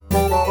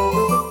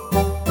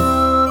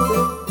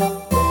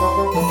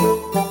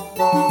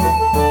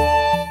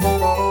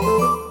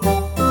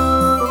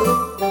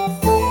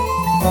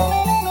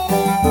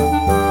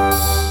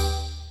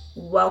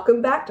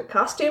back to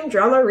Costume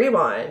Drama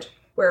Rewind,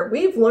 where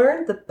we've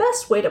learned the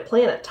best way to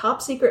plan a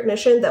top-secret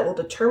mission that will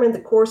determine the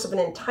course of an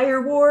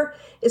entire war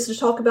is to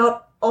talk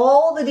about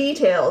all the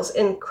details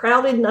in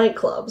crowded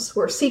nightclubs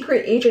where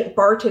secret agent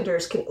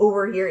bartenders can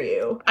overhear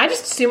you. I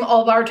just assume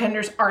all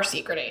bartenders are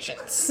secret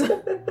agents.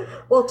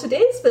 Well,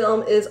 today's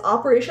film is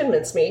Operation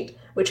Mincemeat,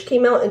 which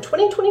came out in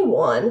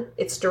 2021.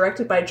 It's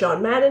directed by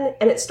John Madden,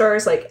 and it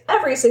stars like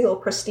every single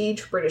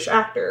prestige British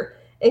actor,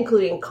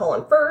 including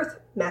Colin Firth,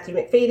 Matthew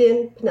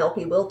McFadyen,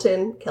 Penelope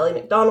Wilton, Kelly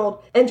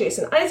MacDonald, and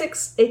Jason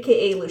Isaacs,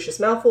 aka Lucius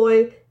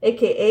Malfoy,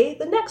 aka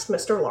the next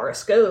Mr. Lara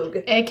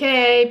Skog.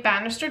 AKA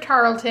Bannister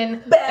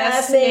Tarleton.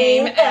 Best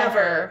name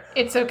ever.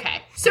 It's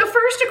okay. So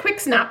first, a quick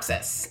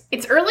synopsis.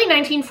 It's early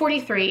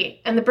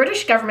 1943, and the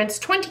British government's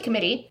 20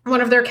 Committee,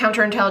 one of their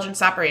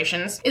counterintelligence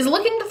operations, is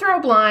looking to throw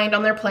a blind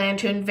on their plan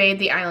to invade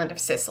the island of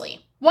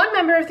Sicily. One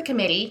member of the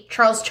committee,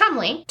 Charles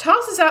Cholmondeley,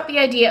 tosses out the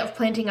idea of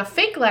planting a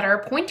fake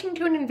letter pointing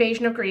to an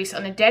invasion of Greece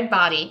on a dead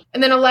body,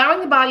 and then allowing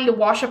the body to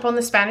wash up on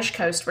the Spanish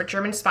coast where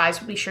German spies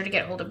would be sure to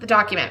get hold of the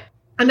document.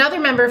 Another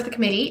member of the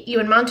committee,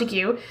 Ewan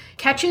Montague,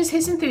 catches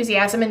his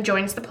enthusiasm and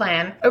joins the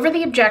plan over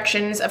the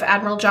objections of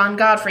Admiral John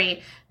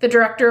Godfrey, the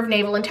director of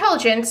naval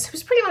intelligence,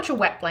 who's pretty much a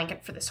wet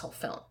blanket for this whole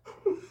film.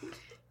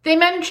 They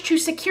manage to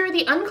secure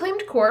the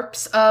unclaimed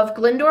corpse of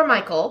Glyndor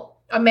Michael,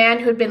 a man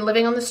who had been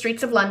living on the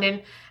streets of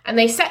London, and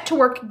they set to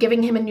work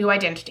giving him a new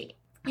identity.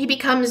 He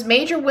becomes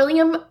Major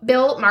William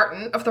Bill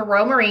Martin of the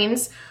Royal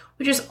Marines,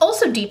 which is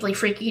also deeply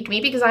freaky to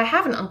me because I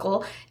have an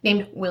uncle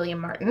named William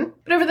Martin.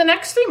 But over the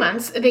next 3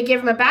 months, they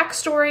give him a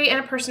backstory and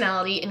a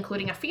personality,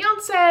 including a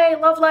fiancé,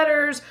 love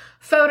letters,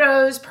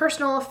 photos,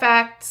 personal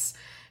effects.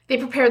 They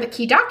prepare the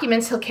key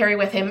documents he'll carry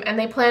with him, and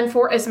they plan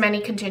for as many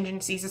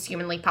contingencies as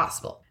humanly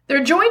possible.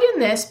 They're joined in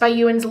this by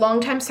Ewan's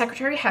longtime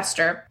secretary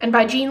Hester, and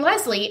by Jean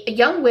Leslie, a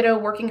young widow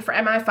working for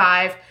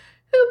MI5,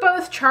 who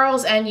both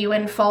Charles and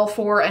Ewan fall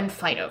for and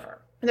fight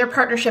over. Their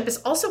partnership is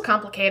also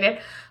complicated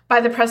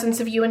by the presence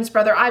of Ewan's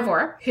brother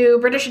Ivor, who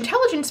British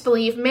intelligence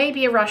believe may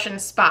be a Russian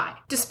spy.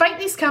 Despite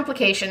these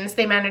complications,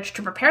 they manage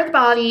to prepare the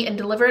body and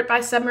deliver it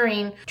by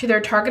submarine to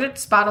their targeted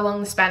spot along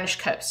the Spanish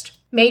coast.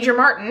 Major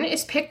Martin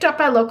is picked up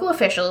by local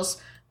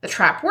officials, the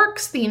trap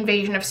works, the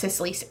invasion of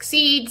Sicily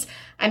succeeds,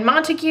 and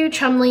Montague,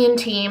 Cholmondeley, and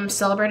team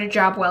celebrate a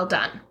job well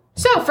done.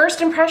 So,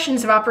 first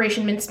impressions of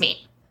Operation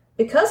Mincemeat.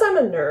 Because I'm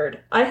a nerd,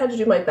 I had to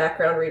do my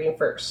background reading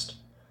first.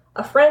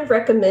 A friend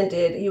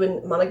recommended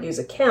Ewan Montague's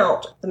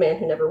account, The Man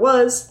Who Never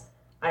Was.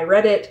 I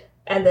read it,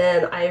 and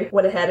then I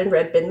went ahead and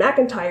read Ben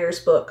McIntyre's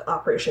book,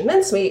 Operation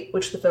Mincemeat,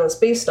 which the film is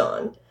based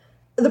on.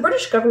 The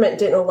British government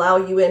didn't allow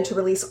Ewan to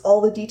release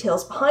all the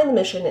details behind the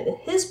mission in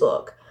his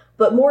book,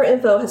 but more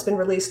info has been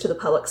released to the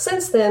public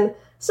since then,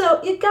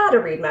 so you gotta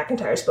read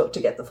McIntyre's book to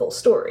get the full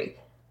story.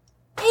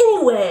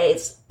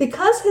 Anyways,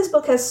 because his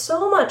book has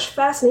so much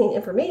fascinating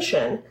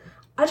information,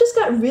 I just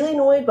got really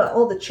annoyed by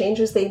all the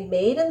changes they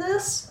made in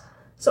this,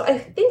 so I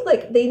think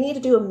they need to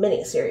do a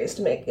mini-series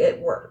to make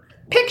it work.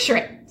 Picture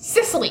it.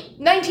 Sicily,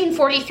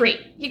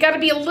 1943. You gotta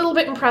be a little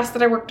bit impressed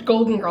that I worked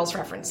Golden Girls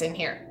reference in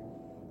here.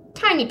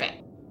 Tiny bit.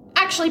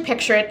 Actually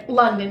picture it,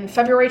 London,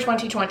 February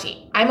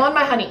 2020. I'm on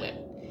my honeymoon.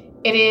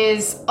 It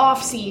is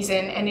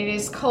off-season, and it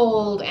is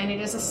cold, and it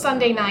is a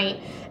Sunday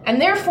night, and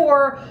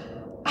therefore,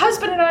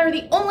 husband and I are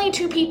the only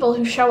two people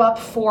who show up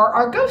for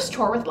our ghost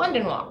tour with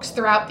London walks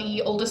throughout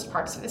the oldest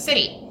parts of the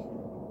city.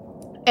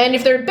 And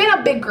if there had been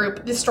a big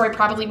group, this story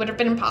probably would have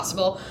been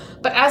impossible,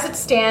 but as it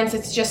stands,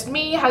 it's just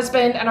me,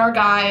 husband, and our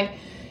guide,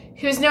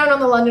 who's known on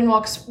the London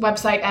Walks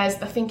website as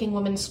the Thinking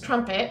Woman's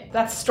Trumpet.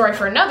 That's a story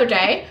for another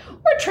day.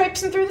 We're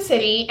traipsing through the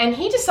city, and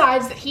he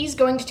decides that he's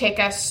going to take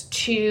us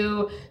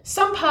to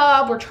some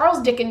pub where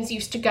Charles Dickens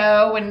used to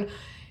go and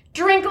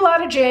drink a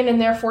lot of gin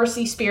and therefore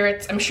see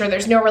spirits. I'm sure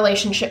there's no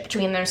relationship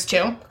between those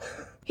two.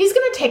 He's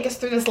going to take us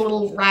through this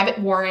little rabbit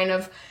warren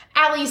of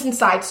alleys and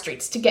side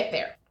streets to get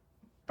there.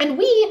 And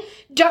we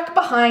duck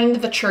behind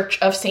the Church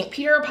of St.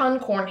 Peter upon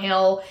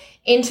Cornhill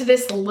into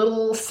this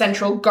little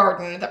central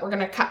garden that we're going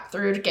to cut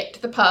through to get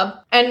to the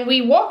pub. And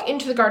we walk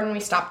into the garden and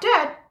we stop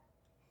dead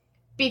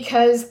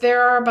because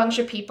there are a bunch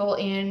of people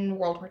in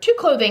World War II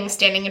clothing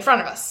standing in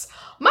front of us.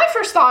 My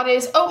first thought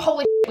is, oh,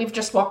 holy shit, we've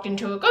just walked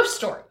into a ghost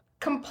story.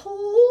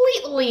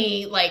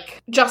 Completely,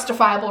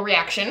 justifiable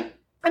reaction.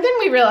 And then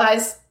we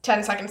realize,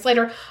 10 seconds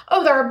later,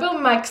 oh, there are boom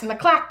mics and the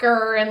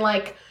clacker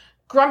and,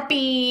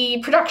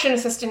 grumpy production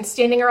assistants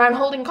standing around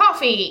holding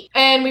coffee.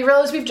 And we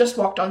realize we've just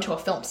walked onto a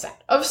film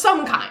set of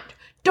some kind.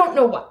 Don't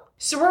know what.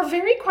 So we're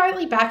very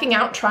quietly backing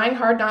out, trying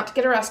hard not to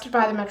get arrested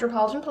by the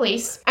Metropolitan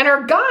Police. And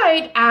our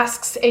guide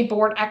asks a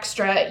bored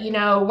extra,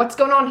 what's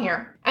going on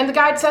here? And the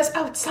guide says,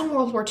 oh, it's some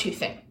World War II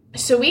thing.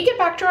 So we get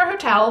back to our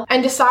hotel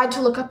and decide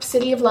to look up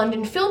City of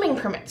London filming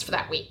permits for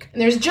that week.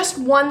 And there's just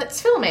one that's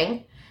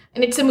filming,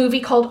 and it's a movie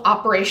called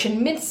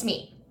Operation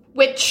Mincemeat,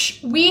 which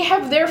we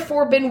have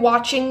therefore been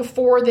watching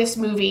for this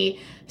movie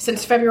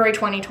since February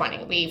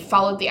 2020. We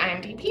followed the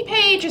IMDb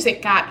page as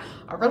it got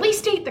a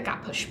release date that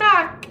got pushed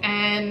back,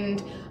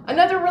 and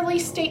another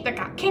release date that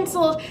got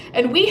canceled,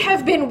 and we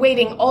have been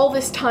waiting all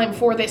this time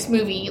for this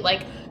movie,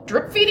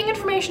 drip-feeding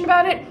information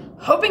about it,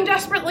 hoping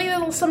desperately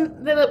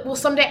that it will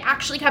someday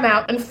actually come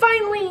out. And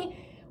finally,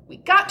 we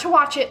got to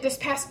watch it this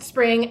past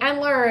spring and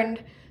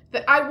learned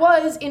that I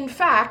was, in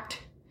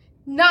fact,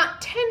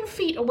 not 10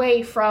 feet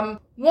away from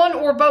one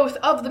or both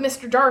of the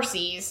Mr.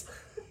 Darcys,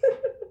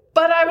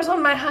 but I was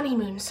on my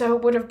honeymoon, so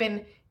it would have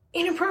been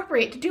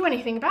inappropriate to do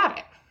anything about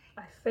it.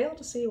 I fail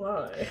to see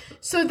why.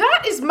 So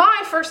that is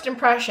my first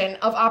impression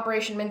of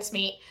Operation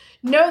Mincemeat.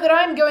 Know that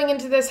I'm going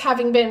into this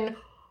having been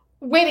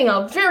waiting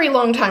a very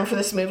long time for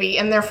this movie,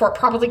 and therefore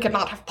probably could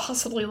not have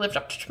possibly lived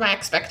up to my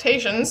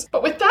expectations.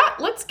 But with that,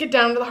 let's get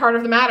down to the heart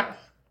of the matter.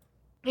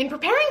 In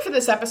preparing for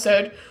this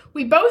episode,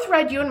 we both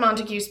read Ewan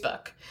Montague's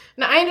book,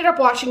 and I ended up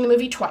watching the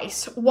movie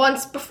twice,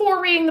 once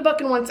before reading the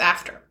book and once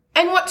after.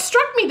 And what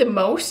struck me the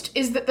most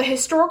is that the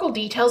historical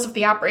details of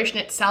the operation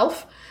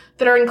itself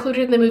that are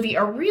included in the movie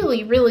are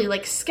really, really,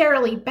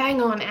 scarily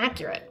bang-on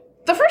accurate.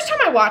 The first time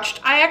I watched,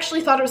 I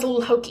actually thought it was a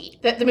little hokey,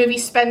 that the movie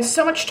spends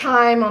so much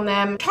time on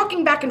them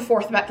talking back and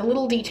forth about the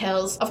little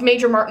details of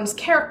Major Martin's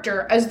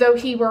character as though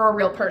he were a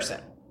real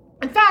person.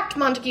 In fact,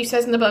 Montague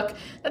says in the book,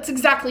 that's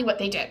exactly what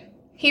they did.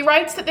 He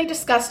writes that they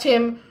discussed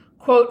him,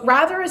 quote,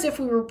 rather as if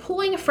we were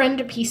pulling a friend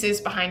to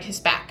pieces behind his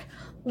back.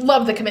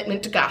 Love the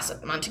commitment to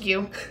gossip,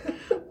 Montague.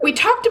 We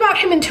talked about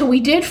him until we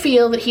did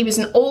feel that he was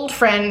an old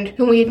friend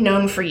whom we had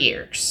known for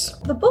years.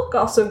 The book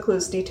also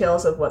includes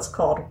details of what's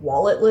called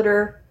wallet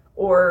litter,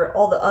 or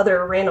all the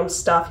other random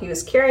stuff he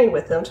was carrying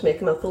with him to make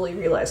him a fully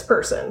realized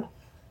person.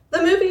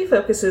 The movie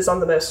focuses on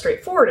the most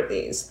straightforward of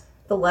these,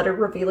 the letter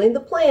revealing the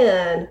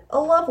plan, a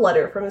love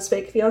letter from his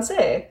fake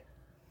fiancée.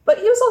 But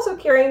he was also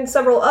carrying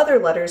several other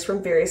letters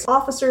from various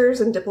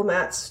officers and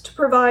diplomats to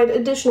provide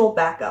additional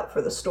backup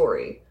for the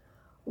story.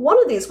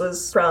 One of these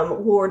was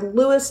from Lord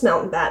Louis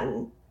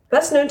Mountbatten,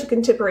 best known to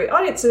contemporary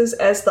audiences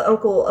as the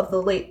uncle of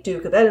the late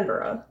Duke of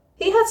Edinburgh.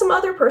 He had some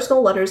other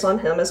personal letters on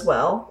him as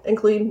well,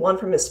 including one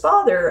from his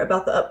father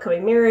about the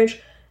upcoming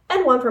marriage,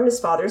 and one from his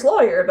father's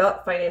lawyer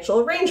about financial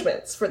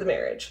arrangements for the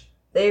marriage.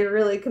 They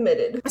really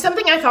committed.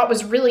 Something I thought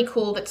was really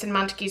cool that's in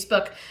Montague's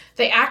book,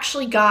 they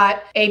actually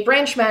got a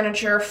branch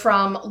manager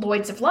from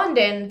Lloyd's of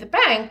London, the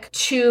bank,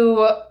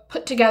 to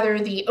put together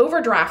the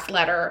overdraft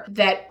letter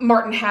that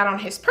Martin had on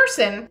his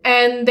person,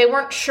 and they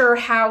weren't sure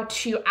how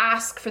to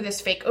ask for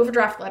this fake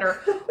overdraft letter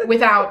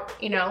without,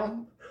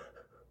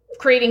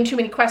 creating too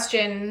many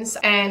questions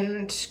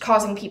and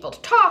causing people to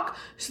talk.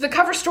 So the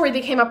cover story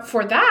that came up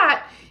for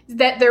that is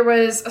that there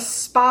was a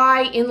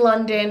spy in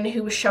London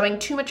who was showing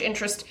too much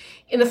interest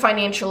in the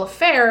financial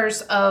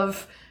affairs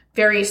of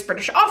various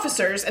British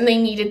officers, and they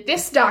needed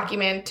this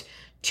document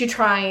to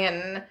try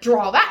and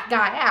draw that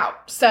guy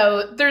out.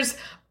 So there's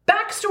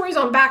backstories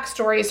on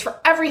backstories for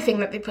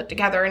everything that they put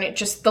together, and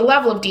the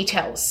level of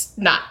detail is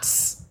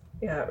nuts.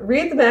 Yeah,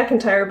 read the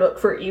McIntyre book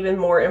for even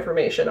more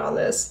information on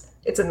this.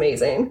 It's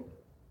amazing.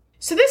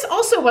 So this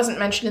also wasn't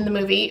mentioned in the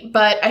movie,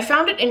 but I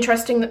found it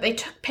interesting that they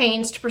took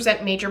pains to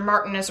present Major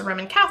Martin as a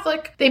Roman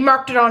Catholic. They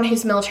marked it on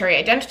his military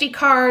identity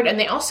card, and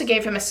they also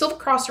gave him a silver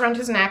cross around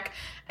his neck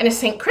and a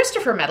St.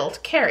 Christopher medal to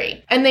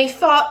carry. And they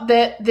thought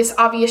that this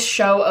obvious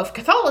show of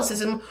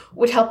Catholicism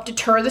would help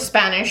deter the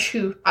Spanish,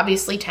 who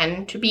obviously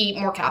tend to be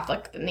more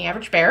Catholic than the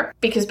average bear,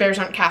 because bears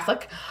aren't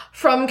Catholic,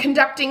 from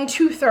conducting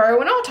too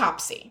thorough an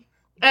autopsy.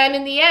 And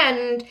in the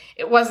end,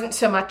 it wasn't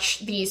so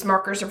much these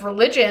markers of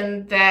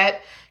religion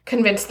that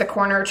convinced the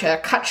coroner to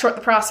cut short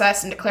the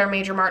process and declare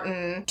Major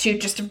Martin to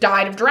just have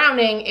died of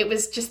drowning. It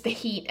was just the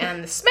heat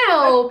and the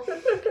smell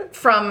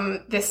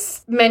from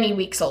this many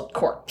weeks old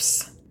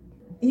corpse.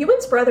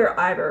 Ewan's brother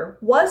Ivor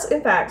was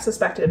in fact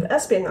suspected of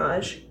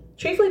espionage,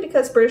 chiefly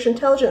because British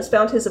intelligence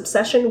found his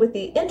obsession with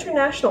the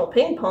international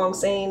ping pong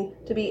scene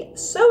to be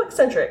so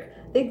eccentric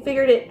they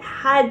figured it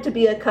had to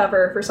be a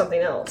cover for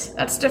something else.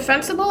 That's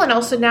defensible, and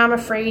also now I'm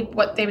afraid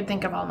what they would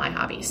think of all my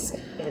hobbies.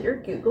 And your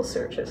Google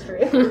search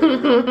history.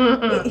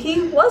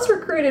 He was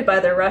recruited by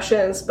the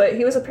Russians, but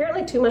he was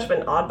apparently too much of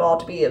an oddball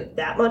to be of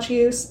that much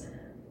use.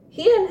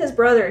 He and his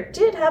brother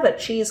did have a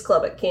cheese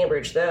club at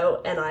Cambridge,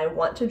 though, and I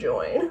want to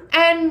join.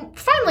 And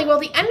finally,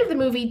 the end of the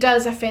movie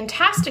does a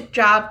fantastic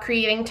job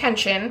creating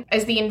tension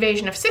as the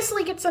invasion of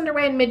Sicily gets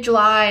underway in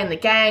mid-July and the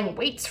gang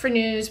waits for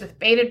news with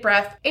bated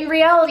breath. In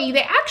reality,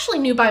 they actually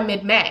knew by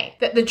mid-May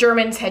that the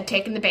Germans had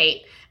taken the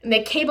bait, and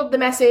they cabled the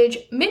message,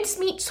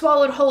 "Mincemeat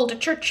swallowed whole," to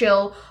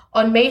Churchill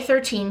on May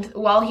 13th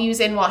while he was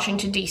in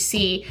Washington,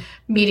 D.C.,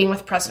 meeting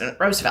with President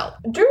Roosevelt.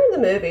 During the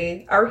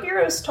movie, our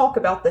heroes talk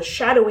about the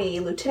shadowy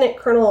Lieutenant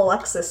Colonel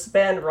Alexis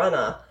van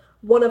Runna,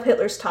 one of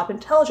Hitler's top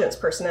intelligence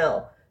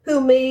personnel, who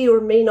may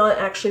or may not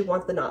actually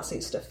want the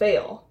Nazis to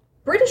fail.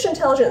 British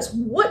intelligence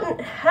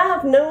wouldn't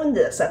have known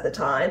this at the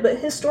time, but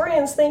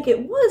historians think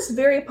it was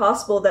very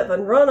possible that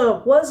van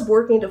Runna was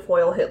working to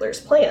foil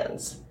Hitler's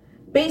plans.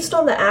 Based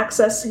on the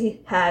access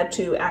he had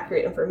to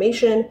accurate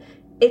information,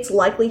 it's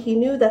likely he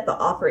knew that the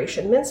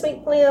Operation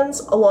Mincemeat plans,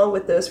 along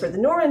with those for the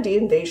Normandy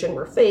invasion,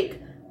 were fake,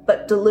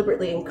 but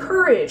deliberately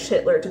encouraged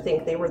Hitler to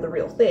think they were the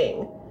real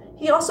thing.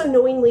 He also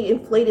knowingly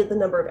inflated the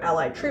number of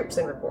Allied troops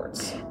in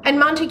reports. And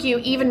Montague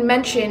even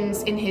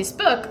mentions in his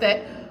book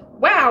that,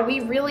 wow,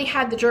 we really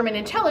had the German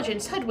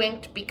intelligence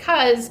hoodwinked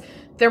because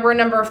there were a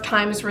number of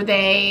times where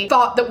they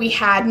thought that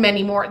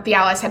the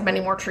Allies had many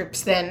more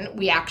troops than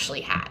we actually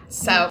had.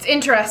 So it's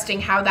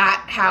interesting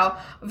how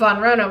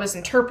von Rona was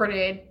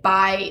interpreted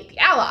by the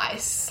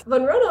Allies.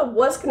 Von Rona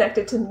was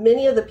connected to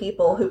many of the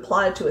people who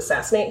plotted to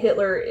assassinate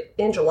Hitler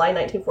in July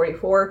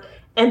 1944,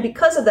 and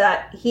because of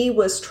that, he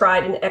was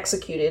tried and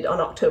executed on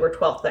October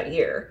 12th that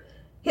year.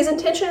 His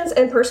intentions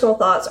and personal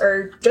thoughts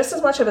are just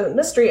as much of a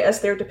mystery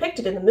as they're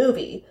depicted in the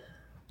movie.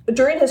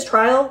 During his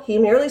trial, he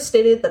merely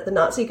stated that the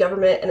Nazi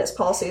government and its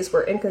policies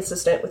were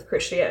inconsistent with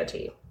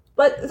Christianity.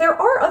 But there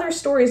are other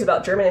stories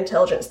about German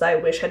intelligence that I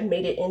wish had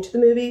made it into the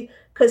movie,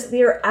 because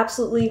they are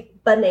absolutely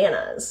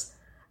bananas.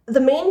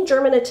 The main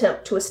German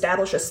attempt to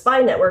establish a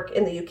spy network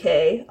in the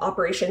UK,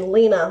 Operation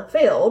Lena,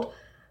 failed,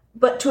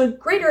 but to a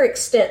greater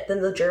extent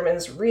than the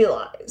Germans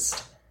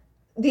realized.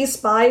 These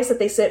spies that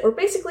they sent were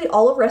basically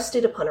all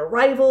arrested upon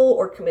arrival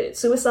or committed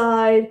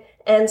suicide,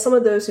 and some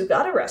of those who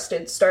got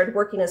arrested started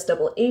working as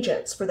double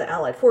agents for the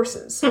Allied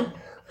forces.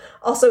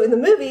 Also, in the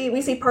movie,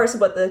 we see parts of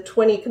what the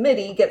 20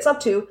 Committee gets up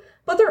to,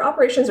 but their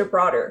operations are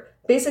broader.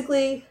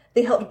 Basically,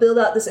 they helped build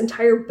out this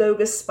entire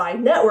bogus spy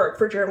network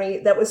for Germany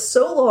that was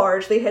so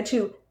large they had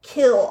to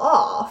kill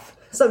off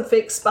some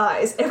fake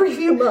spies every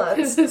few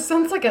months. This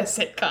sounds like a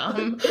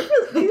sitcom.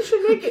 They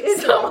should make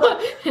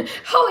it.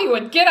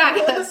 Hollywood, get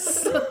at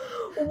us!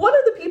 One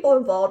of the people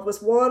involved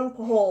was Juan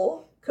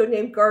Pujol,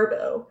 codenamed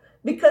Garbo.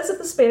 Because of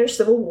the Spanish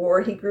Civil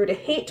War, he grew to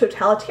hate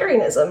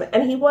totalitarianism,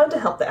 and he wanted to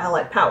help the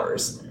Allied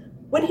powers.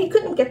 When he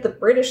couldn't get the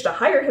British to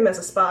hire him as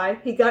a spy,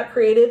 he got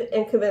creative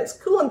and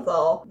convinced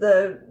Kuhlenthal,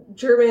 the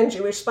German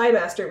Jewish spy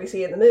master we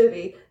see in the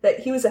movie, that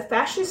he was a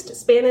fascist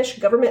Spanish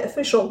government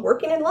official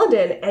working in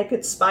London and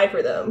could spy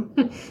for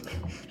them.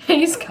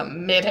 He's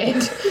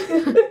committed.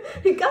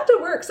 He got to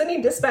work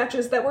sending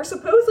dispatches that were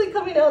supposedly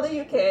coming out of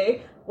the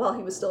UK while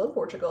he was still in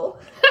Portugal.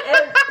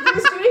 And he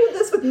was doing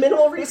this with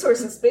minimal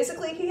resources.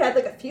 Basically, he had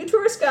like a few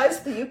tourist guides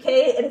to the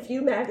UK and a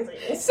few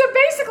magazines. So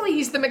basically,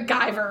 he's the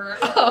MacGyver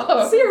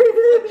of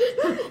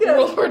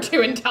World War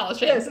II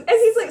intelligence. Yes. And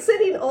he's like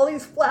sending all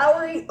these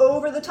flowery,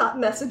 over-the-top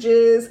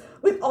messages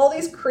with all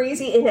these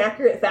crazy,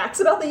 inaccurate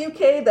facts about the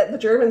UK that the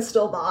Germans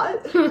still bought.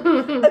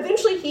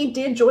 Eventually, he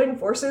did join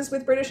forces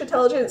with British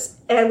intelligence,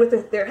 and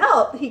with their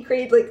help, he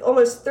created like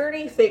almost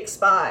 30 fake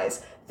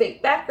spies,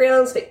 fake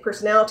backgrounds, fake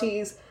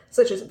personalities,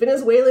 such as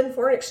Venezuelan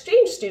foreign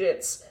exchange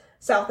students,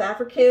 South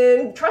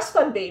African trust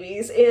fund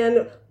babies,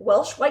 and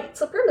Welsh white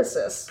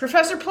supremacists.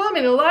 Professor Plum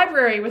in a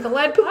library with a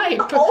lead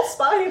pipe. All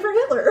spying for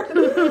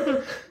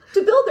Hitler.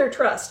 To build their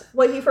trust,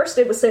 what he first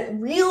did was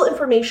send real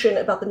information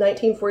about the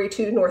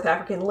 1942 North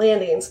African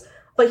landings,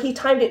 but he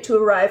timed it to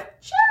arrive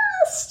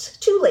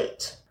just too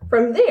late.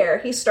 From there,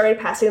 he started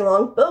passing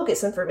along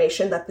bogus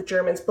information that the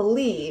Germans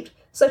believed,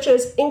 such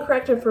as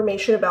incorrect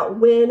information about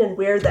when and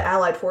where the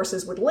Allied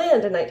forces would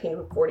land in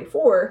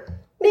 1944,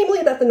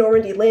 namely that the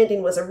Normandy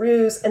landing was a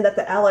ruse and that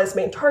the Allies'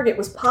 main target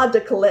was Pas de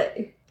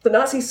Calais. The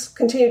Nazis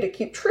continued to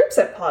keep troops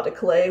at Pas de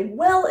Calais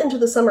well into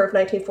the summer of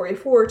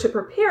 1944 to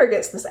prepare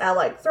against this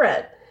Allied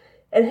threat,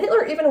 and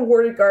Hitler even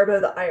awarded Garbo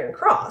the Iron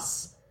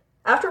Cross.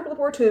 After World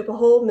War II,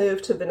 Pujol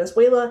moved to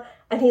Venezuela,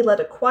 and he led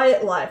a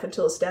quiet life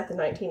until his death in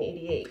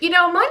 1988. You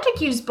know,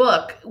 Montague's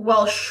book,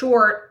 while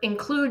short,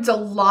 includes a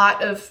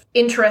lot of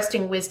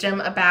interesting wisdom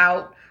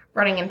about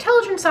running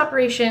intelligence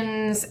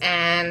operations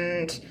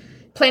and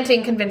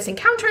planting convincing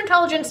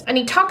counterintelligence, and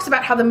he talks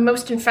about how the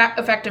most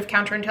effective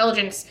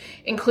counterintelligence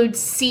includes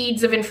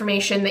seeds of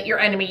information that your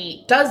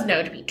enemy does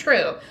know to be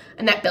true,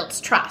 and that builds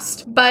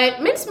trust.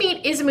 But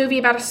Mincemeat is a movie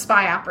about a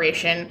spy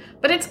operation,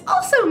 but it's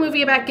also a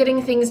movie about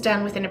getting things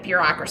done within a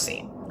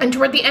bureaucracy. And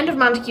toward the end of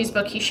Montague's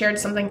book, he shared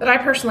something that I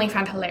personally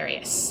found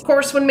hilarious. Of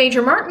course, when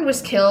Major Martin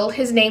was killed,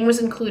 his name was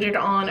included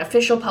on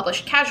official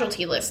published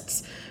casualty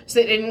lists, so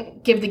they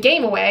didn't give the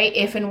game away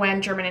if and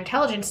when German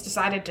intelligence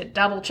decided to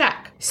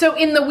double-check. So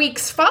in the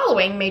weeks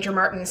following Major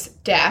Martin's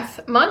death,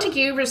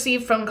 Montague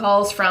received phone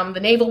calls from the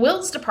Naval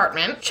Wills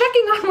Department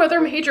checking on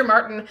whether Major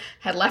Martin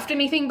had left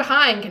anything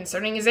behind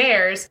concerning his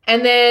heirs,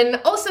 and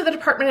then also the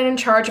department in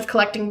charge of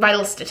collecting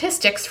vital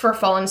statistics for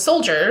fallen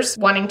soldiers,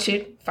 wanting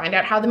to find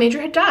out how the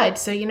major had died,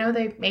 so, you know,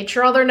 they made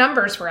sure all their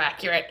numbers were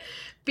accurate.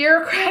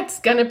 Bureaucrat's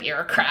gonna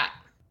bureaucrat.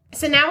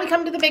 So now we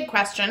come to the big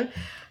question.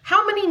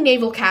 How many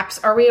naval caps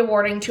are we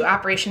awarding to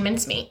Operation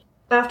Mincemeat?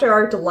 After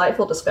our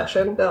delightful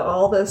discussion about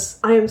all this,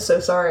 I am so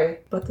sorry,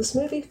 but this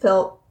movie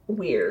felt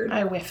weird.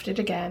 I whiffed it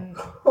again.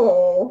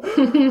 Oh.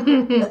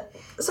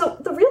 So,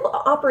 the real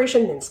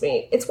Operation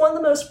Mincemeat, it's one of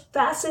the most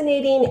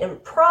fascinating,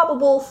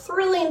 improbable,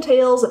 thrilling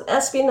tales of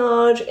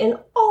espionage in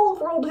all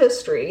of world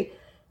history.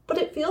 But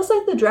it feels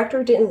like the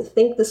director didn't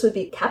think this would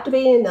be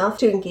captivating enough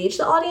to engage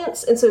the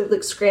audience, and so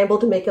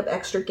scrambled to make up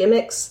extra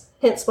gimmicks.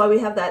 Hence why we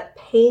have that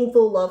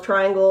painful love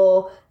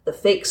triangle, the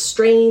fake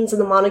strains in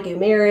the Montague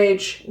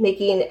marriage,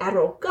 making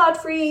Admiral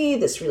Godfrey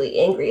this really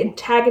angry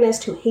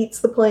antagonist who hates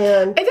the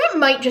plan. And that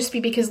might just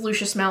be because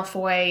Lucius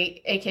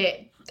Malfoy,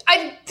 aka...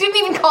 I didn't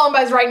even call him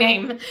by his right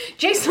name.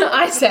 Jason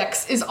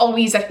Isaacs is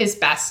always at his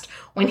best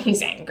when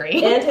he's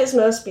angry. And his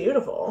most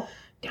beautiful.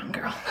 Down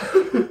girl.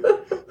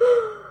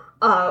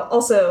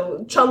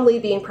 Also, Chumley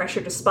being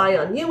pressured to spy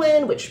on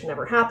Ewan, which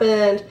never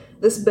happened.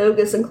 This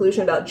bogus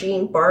inclusion about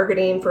Jean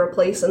bargaining for a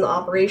place in the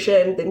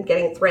operation, then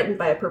getting threatened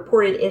by a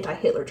purported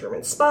anti-Hitler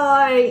German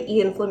spy.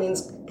 Ian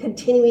Fleming's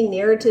continuing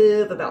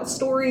narrative about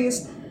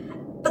stories.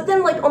 But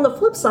then, on the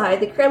flip side,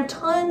 they cram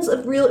tons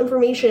of real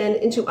information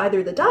into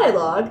either the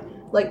dialogue,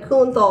 like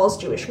Kuhlenthal's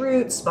Jewish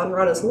roots, von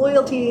Rauna's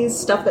loyalties,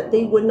 stuff that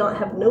they would not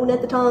have known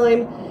at the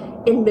time,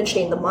 and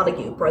mentioning the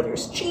Montague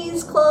Brothers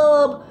Cheese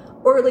Club,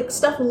 or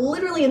stuff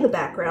literally in the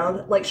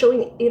background, like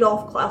showing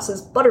Adolf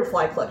Klaus's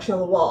butterfly collection on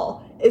the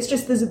wall. It's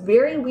just this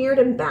very weird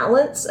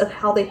imbalance of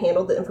how they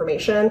handled the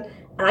information,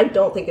 and I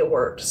don't think it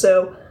worked.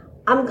 So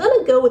I'm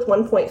gonna go with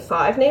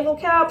 1.5 naval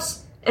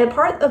caps, and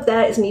part of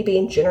that is me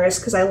being generous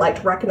because I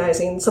liked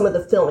recognizing some of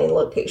the filming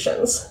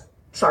locations.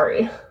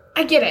 Sorry.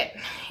 I get it.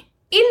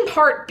 In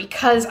part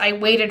because I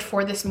waited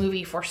for this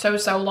movie for so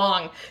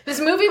long.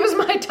 This movie was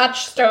my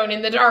touchstone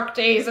in the dark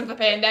days of the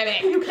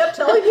pandemic. You kept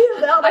telling me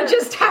about it. I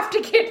just have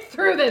to get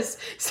through this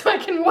so I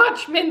can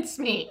watch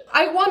Mincemeat.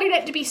 I wanted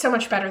it to be so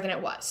much better than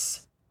it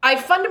was. I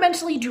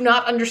fundamentally do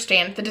not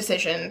understand the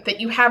decision that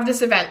you have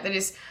this event that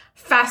is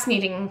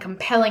fascinating and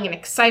compelling and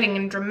exciting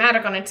and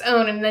dramatic on its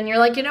own, and then you're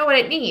like, you know what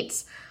it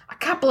needs? A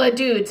couple of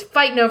dudes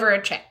fighting over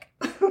a chick.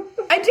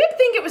 I did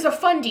think it was a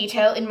fun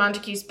detail in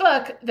Montague's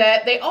book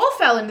that they all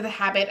fell into the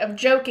habit of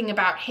joking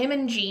about him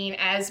and Jean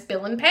as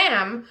Bill and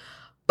Pam,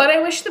 but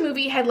I wish the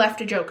movie had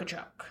left a joke.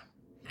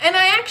 And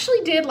I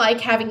actually did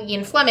like having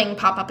Ian Fleming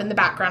pop up in the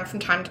background from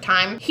time to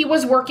time. He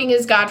was working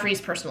as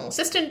Godfrey's personal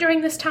assistant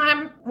during this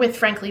time, with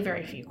frankly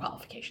very few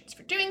qualifications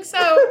for doing so.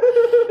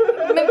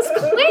 It's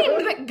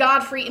claimed that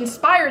Godfrey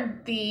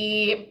inspired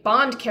the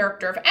Bond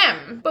character of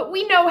M, but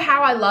we know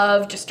how I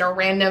love just a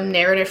random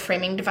narrative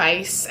framing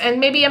device,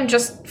 and maybe I'm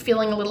just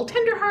feeling a little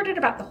tenderhearted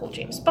about the whole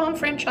James Bond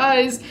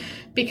franchise,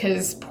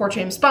 because poor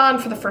James Bond,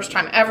 for the first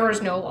time ever,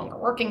 is no longer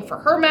working for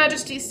Her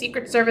Majesty's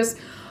Secret Service.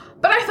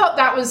 But I thought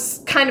that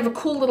was kind of a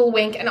cool little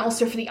wink, and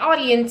also for the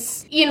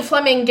audience, Ian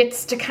Fleming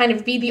gets to kind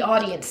of be the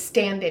audience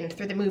stand-in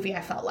through the movie,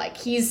 I felt like.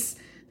 He's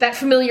that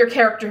familiar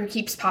character who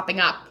keeps popping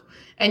up,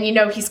 and you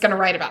know he's going to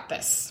write about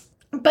this.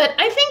 But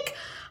I think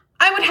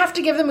I would have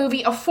to give the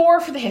movie a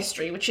 4 for the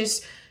history, which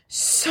is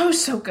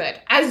so good,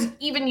 as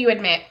even you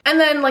admit.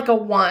 And then a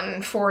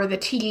 1 for the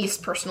tedious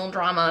personal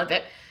drama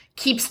that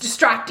keeps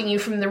distracting you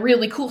from the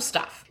really cool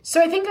stuff.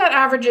 So I think that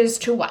averages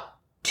to,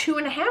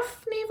 2.5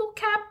 naval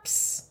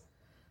caps?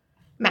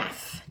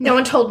 Math. No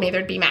one told me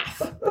there'd be math.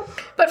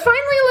 But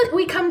finally,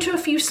 we come to a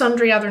few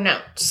sundry other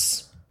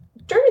notes.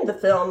 During the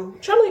film,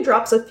 Chumley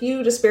drops a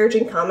few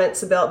disparaging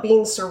comments about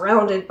being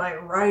surrounded by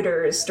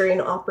writers during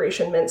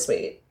Operation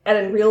Mincemeat, and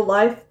in real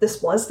life,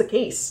 this was the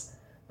case.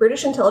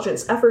 British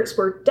intelligence efforts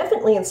were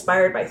definitely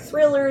inspired by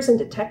thrillers and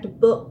detective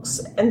books,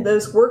 and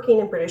those working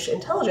in British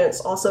intelligence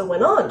also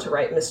went on to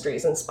write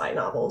mysteries and spy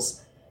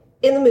novels.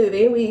 In the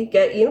movie, we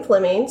get Ian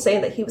Fleming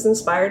saying that he was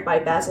inspired by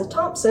Basil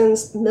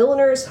Thompson's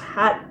Milliner's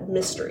Hat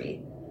Mystery,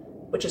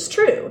 which is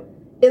true.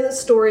 In the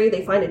story,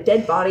 they find a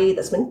dead body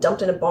that's been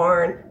dumped in a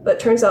barn, but it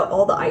turns out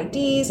all the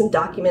IDs and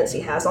documents he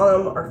has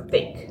on him are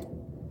fake.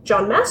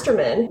 John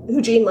Masterman,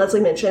 who Jean Leslie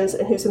mentions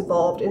and who's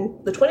involved in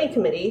the 20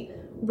 Committee,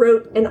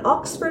 wrote An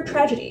Oxford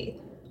Tragedy,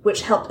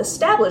 which helped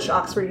establish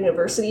Oxford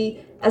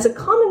University as a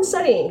common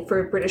setting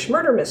for British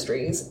murder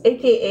mysteries,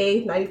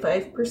 aka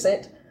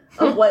 95%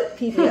 of what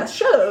PBS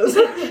shows.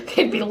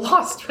 They'd be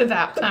lost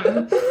without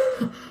them.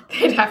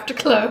 They'd have to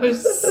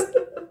close.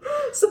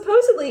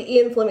 Supposedly,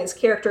 Ian Fleming's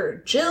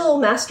character, Jill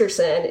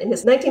Masterson, in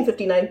his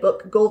 1959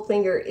 book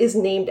Goldfinger, is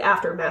named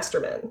after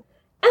Masterman.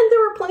 And there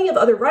were plenty of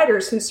other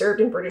writers who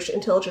served in British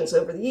intelligence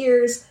over the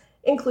years,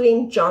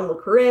 including John Le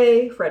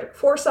Carré, Frederick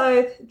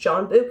Forsyth,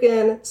 John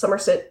Buchan,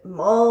 Somerset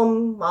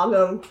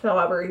Maugham,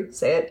 however you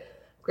say it,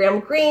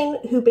 Graham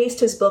Greene, who based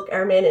his book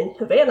Our Man in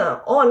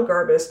Havana on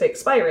Garbo's fake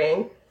spy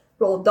ring,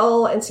 Roald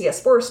Dahl, and C.S.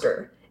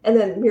 Forster, and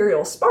then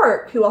Muriel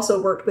Spark, who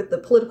also worked with the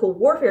political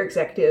warfare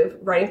executive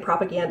writing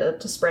propaganda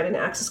to spread in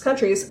Axis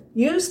countries,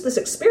 used this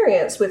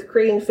experience with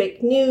creating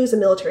fake news and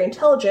military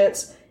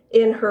intelligence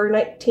in her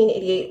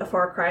 1988 A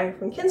Far Cry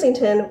from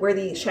Kensington, where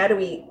the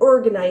shadowy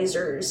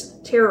organizers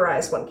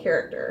terrorize one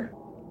character.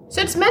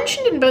 So it's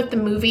mentioned in both the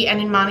movie and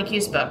in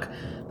Montague's book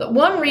that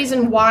one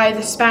reason why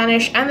the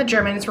Spanish and the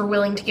Germans were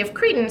willing to give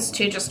credence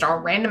to just a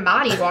random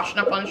body washing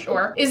up on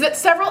shore is that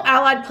several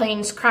Allied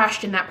planes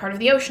crashed in that part of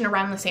the ocean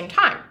around the same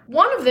time.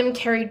 One of them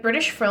carried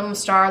British film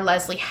star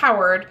Leslie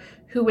Howard,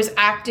 who was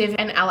active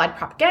in Allied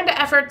propaganda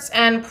efforts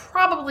and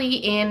probably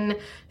in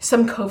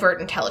some covert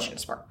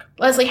intelligence work.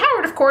 Leslie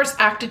Howard, of course,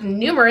 acted in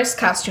numerous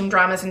costume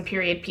dramas and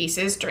period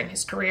pieces during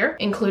his career,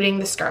 including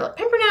The Scarlet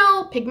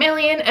Pimpernel,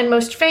 Pygmalion, and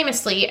most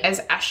famously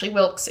as Ashley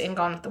Wilkes in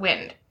Gone with the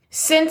Wind.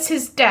 Since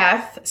his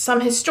death,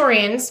 some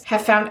historians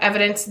have found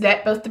evidence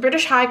that both the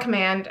British High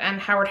Command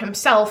and Howard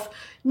himself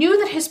knew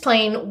that his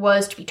plane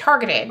was to be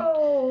targeted,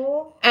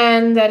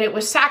 and that it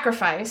was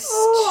sacrificed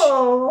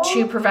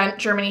to prevent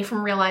Germany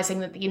from realizing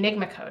that the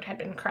Enigma code had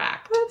been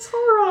cracked. That's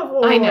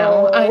horrible. I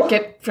know. I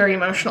get very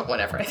emotional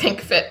whenever I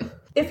think of it.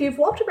 If you've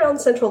walked around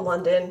central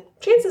London,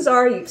 chances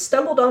are you've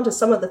stumbled onto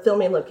some of the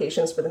filming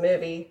locations for the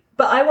movie,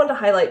 but I want to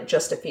highlight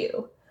just a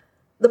few.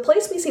 The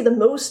place we see the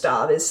most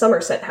of is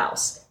Somerset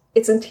House.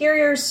 Its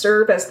interiors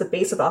serve as the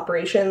base of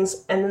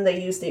operations, and then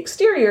they use the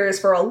exteriors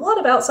for a lot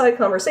of outside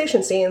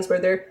conversation scenes where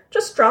they're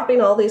just dropping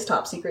all these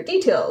top-secret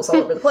details all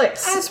over the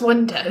place. As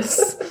one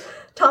does.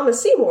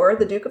 Thomas Seymour,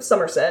 the Duke of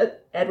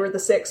Somerset, Edward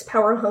VI's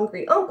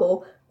power-hungry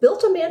uncle,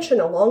 built a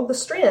mansion along the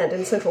Strand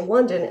in central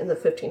London in the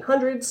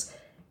 1500s.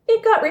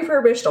 It got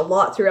refurbished a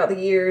lot throughout the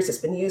years. It's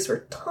been used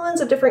for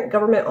tons of different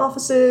government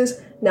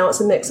offices. Now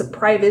it's a mix of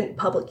private and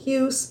public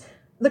use.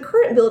 The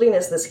current building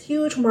is this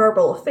huge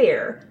marble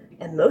affair,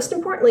 and most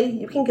importantly,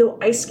 you can go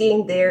ice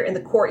skiing there in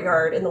the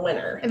courtyard in the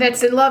winter.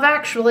 That's in Love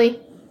Actually.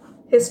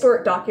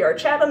 Historic Dockyard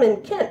Chatham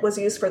in Kent was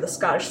used for the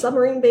Scottish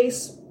submarine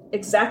base.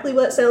 Exactly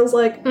what it sounds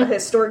like, a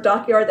historic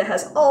dockyard that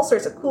has all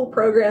sorts of cool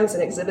programs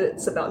and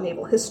exhibits about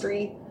naval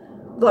history.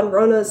 Von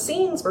Rona's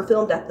scenes were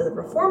filmed at the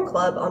Reform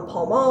Club on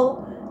Pall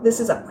Mall. This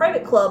is a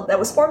private club that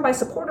was formed by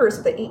supporters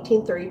of the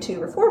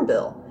 1832 Reform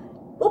Bill.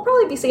 We'll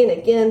probably be seeing it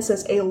again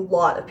since a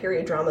lot of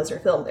period dramas are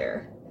filmed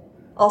there.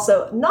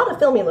 Also, not a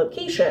filming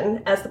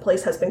location, as the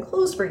place has been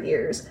closed for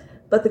years,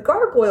 but the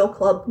Gargoyle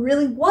Club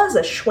really was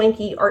a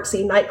schwanky,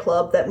 artsy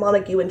nightclub that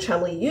Montague and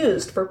Chumley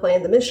used for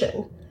playing the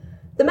mission.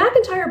 The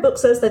McIntyre book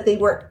says that they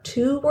weren't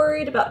too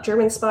worried about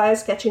German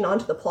spies catching on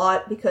to the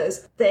plot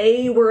because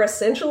they were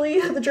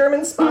essentially the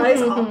German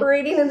spies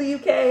operating in the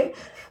UK.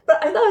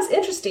 But I thought it was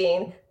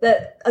interesting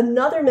that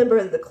another member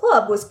of the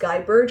club was Guy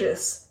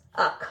Burgess,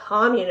 a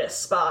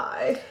communist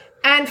spy.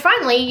 And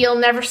finally, you'll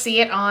never see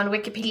it on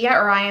Wikipedia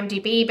or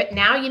IMDb, but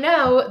now you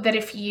know that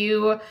if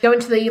you go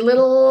into the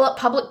little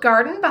public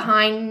garden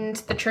behind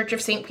the Church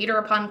of St. Peter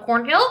upon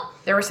Cornhill,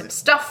 there was some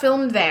stuff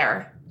filmed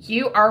there.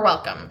 You are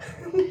welcome.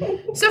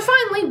 So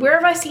finally, where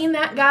have I seen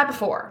that guy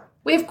before?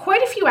 We have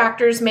quite a few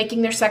actors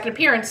making their second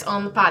appearance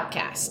on the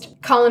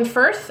podcast. Colin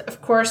Firth,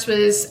 of course,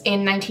 was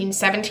in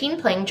 1917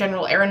 playing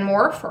General Aaron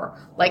Moore for,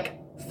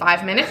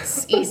 5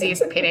 minutes.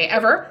 Easiest payday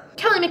ever.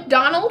 Kelly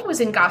MacDonald was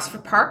in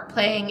Gosford Park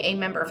playing a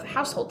member of the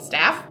household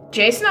staff.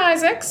 Jason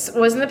Isaacs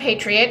was in The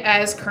Patriot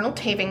as Colonel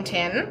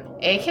Tavington,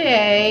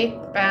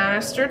 a.k.a.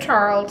 Bannister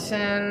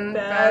Tarleton.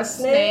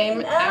 Best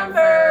name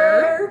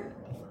ever.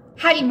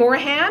 Heidi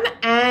Morahan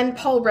and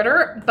Paul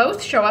Ritter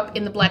both show up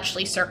in the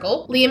Bletchley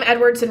Circle. Liam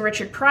Edwards and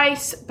Richard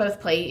Price both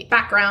play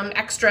background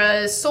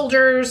extras,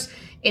 soldiers,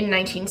 in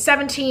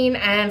 1917,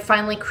 and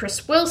finally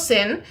Chris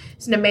Wilson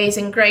is an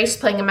Amazing Grace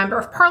playing a member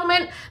of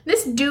Parliament.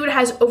 This dude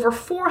has over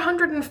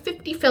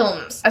 450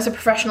 films as a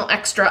professional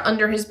extra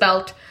under his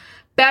belt.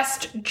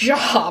 Best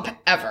job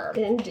ever.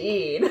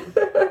 Indeed.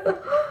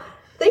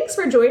 Thanks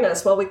for joining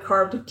us while we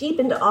carved deep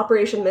into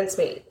Operation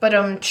Mincemeat. But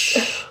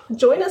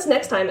join us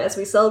next time as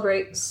we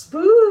celebrate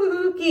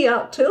Spooky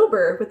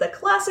October with a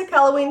classic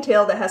Halloween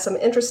tale that has some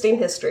interesting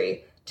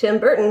history, Tim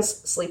Burton's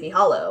Sleepy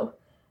Hollow.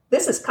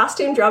 This is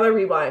Costume Drama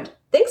Rewind.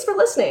 Thanks for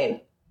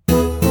listening.